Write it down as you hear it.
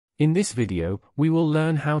In this video, we will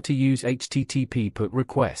learn how to use HTTP PUT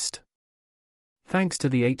request. Thanks to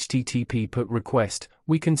the HTTP PUT request,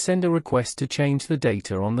 we can send a request to change the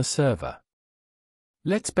data on the server.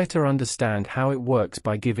 Let's better understand how it works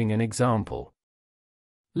by giving an example.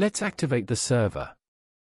 Let's activate the server.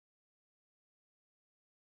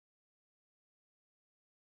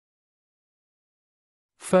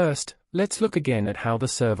 First, let's look again at how the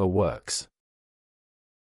server works.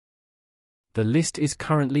 The list is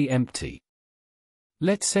currently empty.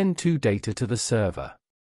 Let's send two data to the server.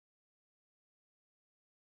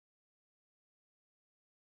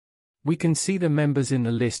 We can see the members in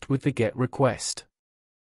the list with the GET request.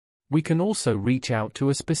 We can also reach out to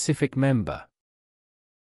a specific member.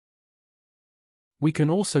 We can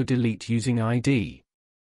also delete using ID.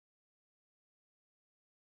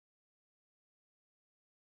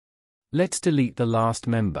 Let's delete the last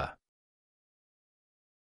member.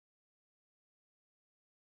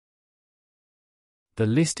 The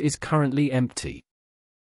list is currently empty.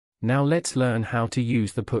 Now let's learn how to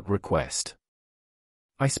use the PUT request.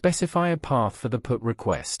 I specify a path for the PUT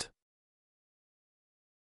request.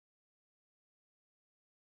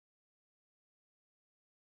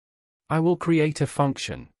 I will create a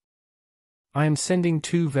function. I am sending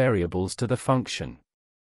two variables to the function.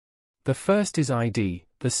 The first is ID,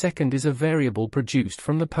 the second is a variable produced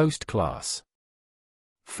from the post class.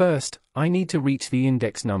 First, I need to reach the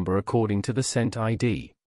index number according to the sent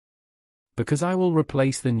ID. Because I will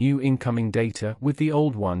replace the new incoming data with the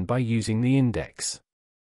old one by using the index.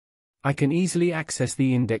 I can easily access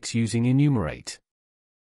the index using enumerate.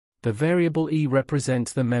 The variable e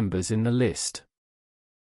represents the members in the list.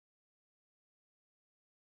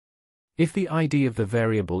 If the ID of the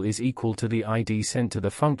variable is equal to the ID sent to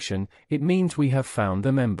the function, it means we have found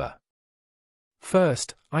the member.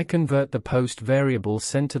 First, I convert the post variable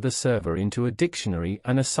sent to the server into a dictionary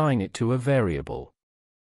and assign it to a variable.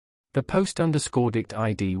 The post_dict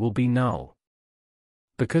ID will be null,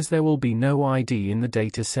 because there will be no ID in the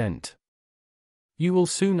data sent. You will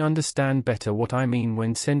soon understand better what I mean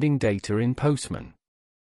when sending data in Postman.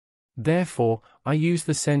 Therefore, I use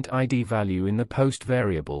the sent ID value in the post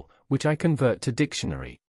variable, which I convert to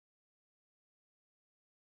dictionary.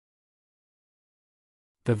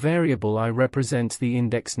 The variable I represents the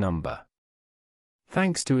index number.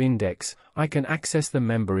 Thanks to index, I can access the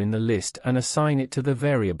member in the list and assign it to the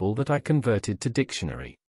variable that I converted to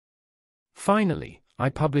dictionary. Finally, I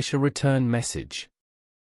publish a return message.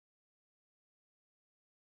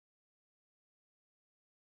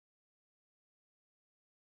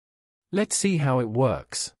 Let's see how it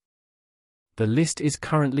works. The list is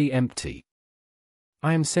currently empty.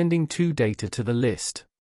 I am sending two data to the list.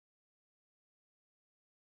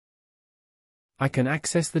 I can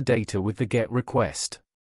access the data with the GET request.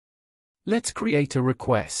 Let's create a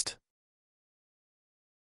request.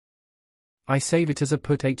 I save it as a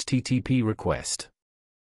PUT HTTP request.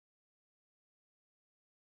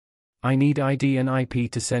 I need ID and IP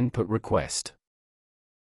to send PUT request.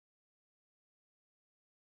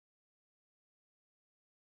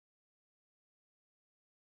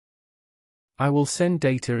 I will send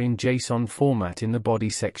data in JSON format in the body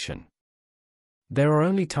section. There are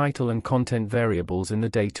only title and content variables in the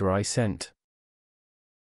data I sent.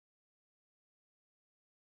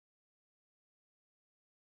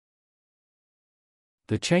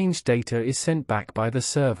 The changed data is sent back by the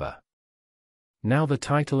server. Now the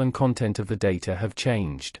title and content of the data have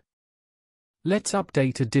changed. Let's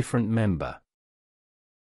update a different member.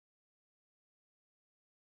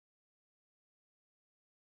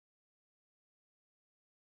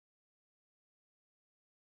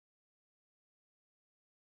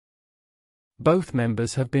 Both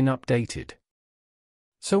members have been updated.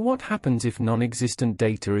 So what happens if non-existent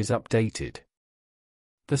data is updated?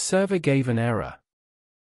 The server gave an error.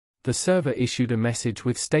 The server issued a message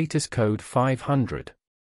with status code 500.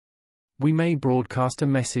 We may broadcast a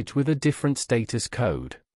message with a different status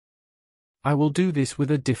code. I will do this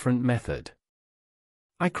with a different method.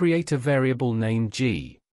 I create a variable named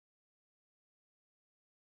G.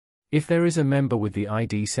 If there is a member with the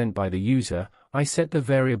ID sent by the user, I set the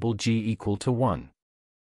variable G equal to 1.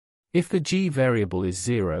 If the G variable is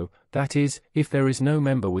 0, that is, if there is no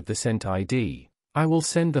member with the sent ID, I will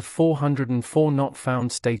send the 404 not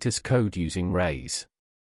found status code using raise.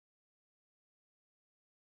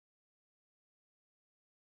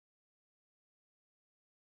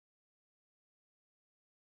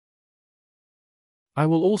 I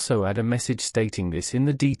will also add a message stating this in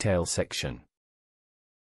the detail section.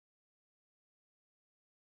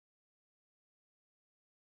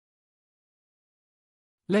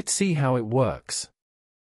 Let's see how it works.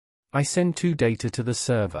 I send to data to the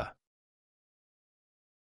server.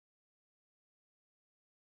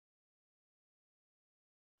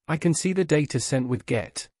 I can see the data sent with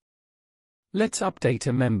get. Let's update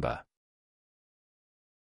a member.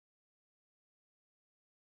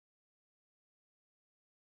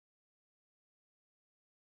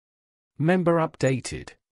 Member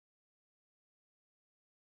updated.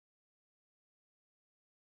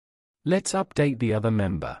 Let's update the other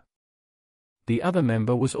member. The other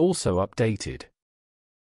member was also updated.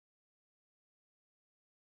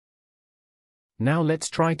 Now let's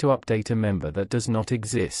try to update a member that does not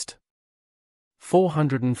exist.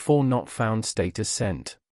 404 not found status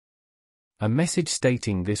sent. A message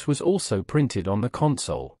stating this was also printed on the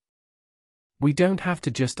console. We don't have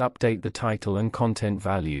to just update the title and content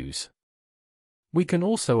values. We can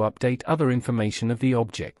also update other information of the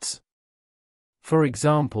objects. For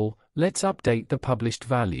example, let's update the published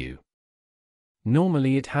value.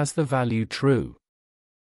 Normally it has the value true.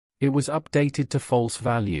 It was updated to false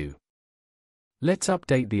value. Let's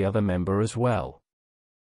update the other member as well.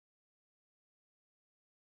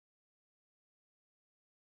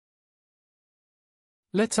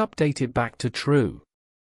 Let's update it back to true.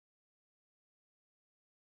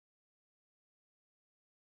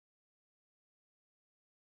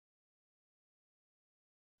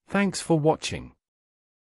 Thanks for watching.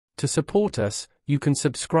 To support us, you can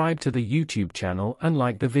subscribe to the YouTube channel and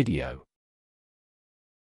like the video.